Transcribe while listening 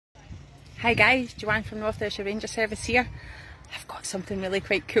Hi guys, Joanne from North Ayrshire Ranger Service here. I've got something really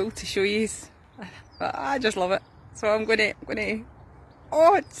quite cool to show you. I just love it. So I'm gonna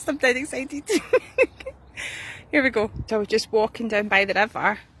oh, I'm dead excited. Here we go. So I was just walking down by the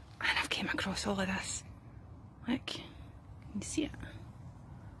river and I've came across all of this. Look, can you see it?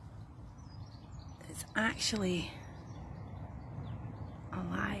 It's actually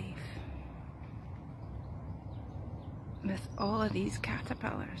alive with all of these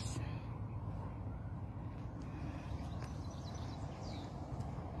caterpillars.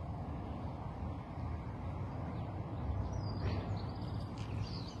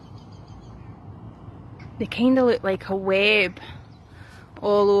 They kind of look like a web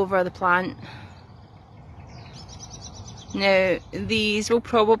all over the plant. Now these will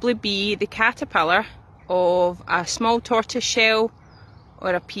probably be the caterpillar of a small tortoiseshell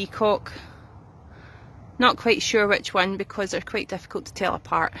or a peacock. Not quite sure which one because they're quite difficult to tell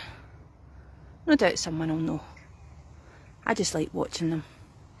apart. No doubt someone will know. I just like watching them.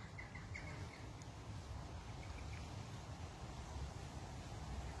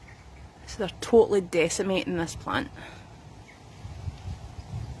 So they're totally decimating this plant.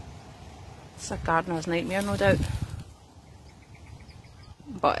 It's a gardener's nightmare, no doubt.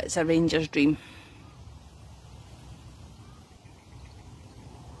 But it's a ranger's dream.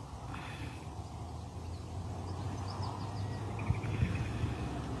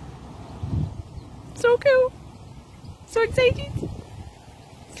 So cool! So excited!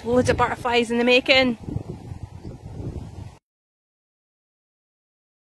 Loads of butterflies in the making.